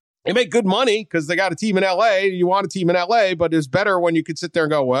 They make good money because they got a team in LA. You want a team in LA, but it's better when you could sit there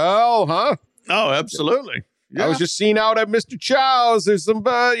and go, well, huh? Oh, absolutely. Yeah. I was just seen out at Mr. Chow's. There's some,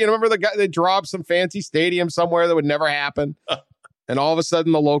 remember the guy, they dropped some fancy stadium somewhere that would never happen. And all of a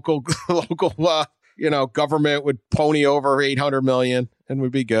sudden the local, government would pony over $800 million and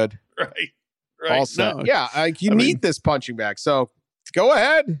we'd be good. Right. All set. No, yeah. You need this punching bag. So go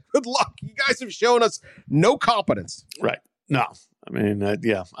ahead. Good luck. You guys have shown us no competence. Right. No.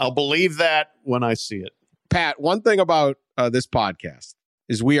 I'll believe that when I see it. Pat, one thing about this podcast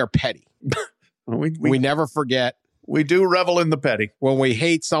is we are petty. we never forget. We do revel in the petty. When we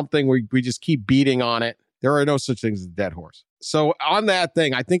hate something, we just keep beating on it. There are no such things as a dead horse. So on that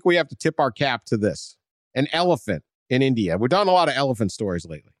thing, I think we have to tip our cap to this. An elephant in India. We've done a lot of elephant stories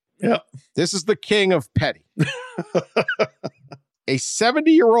lately. Yeah. This is the king of petty. A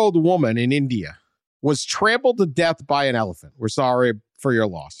 70-year-old woman in India was trampled to death by an elephant. We're sorry for your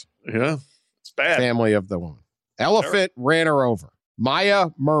loss. Yeah, it's bad. Family of the woman. Elephant ran her over. Maya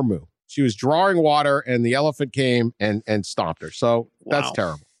Murmu. She was drawing water and the elephant came and stomped her. So that's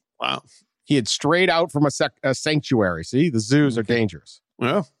terrible. Wow. He had strayed out from a sanctuary. See, the zoos are dangerous.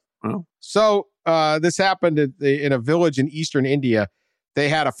 Yeah. Well. So this happened in a village in eastern India. They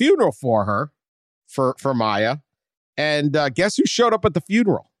had a funeral for her, for Maya. And guess who showed up at the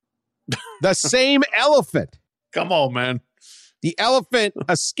funeral? The same elephant. Come on, man. The elephant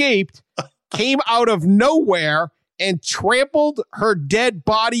escaped, came out of nowhere, and trampled her dead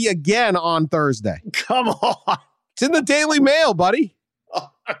body again on Thursday. Come on. It's in the Daily Mail, buddy.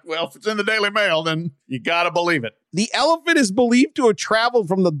 Well, if it's in the Daily Mail, then you got to believe it. The elephant is believed to have traveled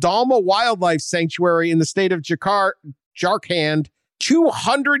from the Dalma Wildlife Sanctuary in the state of Jharkhand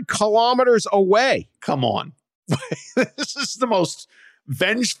 200 kilometers away. Come on. This is the most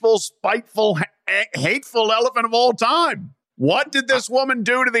vengeful, spiteful, hateful elephant of all time. What did this woman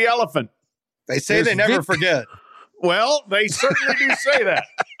do to the elephant? They say they never forget. Well, they certainly do say that.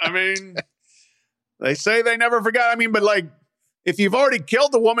 They say they never forgot. But if you've already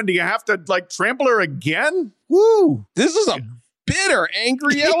killed the woman, do you have to trample her again? Woo! This is a bitter,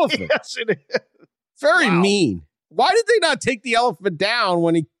 angry elephant. Yes, it is. Very mean. Why did they not take the elephant down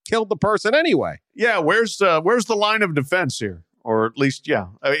when he killed the person anyway? Yeah, where's the line of defense here? Or at least, you have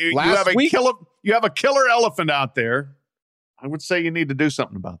a killer elephant out there. I would say you need to do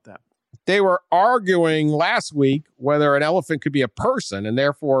something about that. They were arguing last week whether an elephant could be a person, and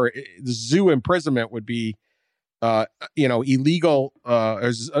therefore the zoo imprisonment would be, illegal.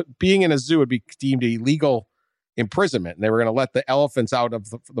 Being in a zoo would be deemed illegal imprisonment, and they were going to let the elephants out of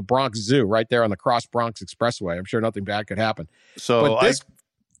the Bronx Zoo right there on the Cross Bronx Expressway. I'm sure nothing bad could happen. So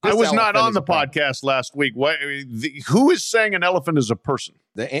I was not on the podcast last week. Who is saying an elephant is a person?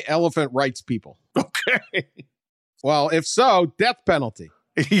 The elephant rights people. Okay. Well, if so, death penalty.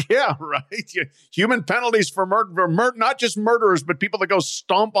 Yeah, right. Human penalties for murder, not just murderers, but people that go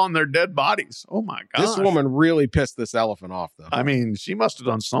stomp on their dead bodies. Oh my God. This woman really pissed this elephant off, though. I mean, she must have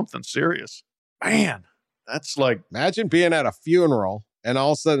done something serious. Man, that's like. Imagine being at a funeral and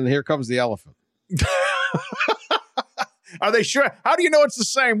all of a sudden here comes the elephant. Are they sure? How do you know it's the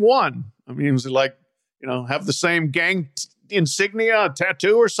same one? I mean, was it like, have the same gang insignia, a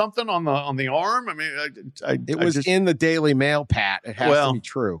tattoo or something on the arm? I mean, it was in the Daily Mail, Pat. It has to be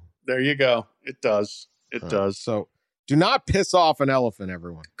true. There you go. It does. It does. So do not piss off an elephant,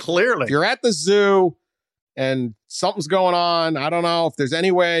 everyone. Clearly. If you're at the zoo and something's going on, I don't know if there's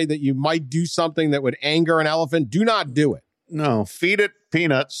any way that you might do something that would anger an elephant, do not do it. No, feed it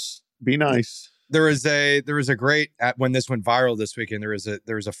peanuts. Be nice. There was a great, when this went viral this weekend,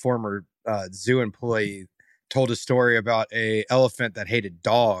 there was a former zoo employee told a story about a elephant that hated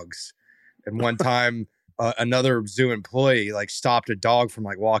dogs. And one time another zoo employee stopped a dog from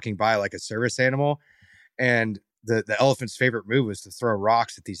walking by like a service animal. And the elephant's favorite move was to throw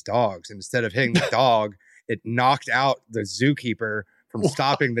rocks at these dogs. And instead of hitting the dog, it knocked out the zookeeper from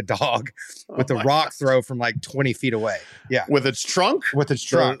stopping the dog with a rock throw from 20 feet away. Yeah. With its trunk? With its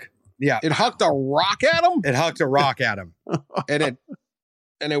trunk. Yeah. It hucked a rock at him? It hucked a rock at him. And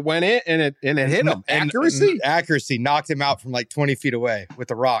it went in and it hit him. Accuracy knocked him out from 20 feet away with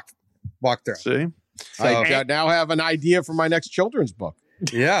the rock. Walk through. See? So, I now have an idea for my next children's book.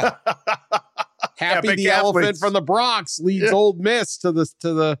 Yeah. Happy the elephant from the Bronx leads Old Miss to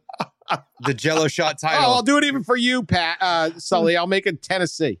the Jello shot title. Oh, I'll do it even for you, Pat. Sully, I'll make it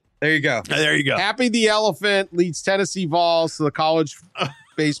Tennessee. There you go. There you go. Happy the elephant leads Tennessee Vols to the college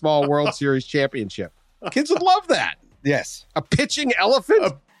baseball World Series championship. Kids would love that. Yes. A pitching elephant?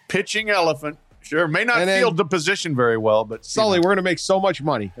 A pitching elephant. Sure. May not field the position very well, but. Sully, we're going to make so much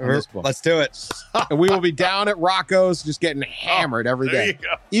money on this book. Let's do it. And we will be down at Rocco's just getting hammered every day. You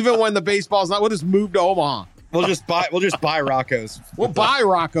go. Even when the baseball's not, we'll just move to Omaha. We'll just buy Rocco's. We'll buy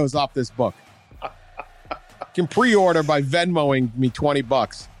Rocco's off this book. Can pre-order by Venmoing me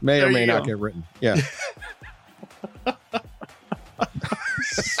 $20. May or may not get written. Yeah.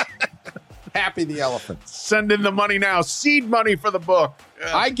 Happy the elephant. Send in the money now. Seed money for the book.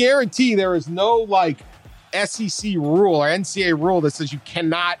 Yeah. I guarantee there is no SEC rule or NCAA rule that says you can't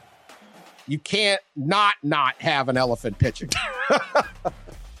not have an elephant pitching.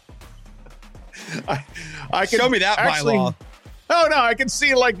 I can show me that bylaw. Oh no, I can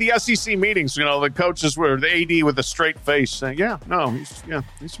see the SEC meetings. The coaches were the AD with a straight face saying, "Yeah, no, he's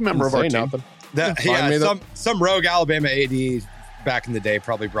a member of our team." Nothing. Some rogue Alabama AD back in the day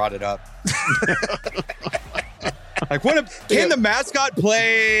probably brought it up. Can the mascot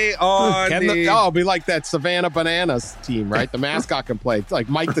play on it'll be like that Savannah Bananas team, right? The mascot can play. It's like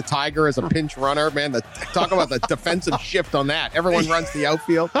Mike the Tiger as a pinch runner, man. Talk about the defensive shift on that. Everyone runs the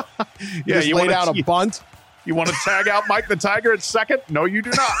outfield. Yeah, you laid out a bunt. You want to tag out Mike the Tiger at second? No, you do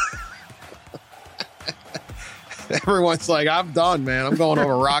not. Everyone's like, I'm done, man. I'm going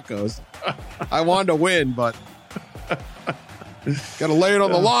over Rocco's. I wanted to win, but got to lay it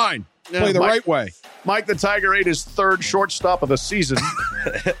on the line. Play the right way. Mike the Tiger ate his third shortstop of the season.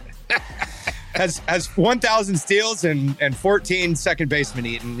 has 1,000 steals and 14 second basemen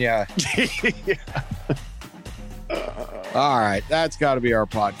eaten. Yeah. All right. That's got to be our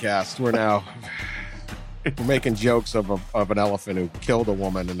podcast. We're making jokes of an elephant who killed a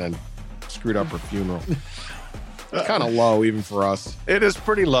woman and then screwed up her funeral. Kind of low even for us. It is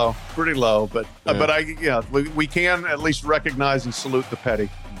pretty low, but we can at least recognize and salute the petty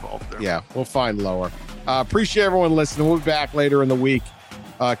involved there. Yeah, we'll find lower. Appreciate everyone listening. We'll be back later in the week.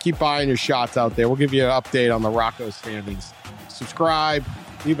 Keep buying your shots out there. We'll give you an update on the Rocco standings. Subscribe,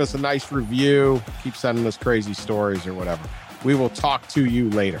 leave us a nice review, keep sending us crazy stories or whatever. We will talk to you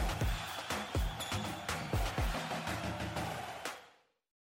later.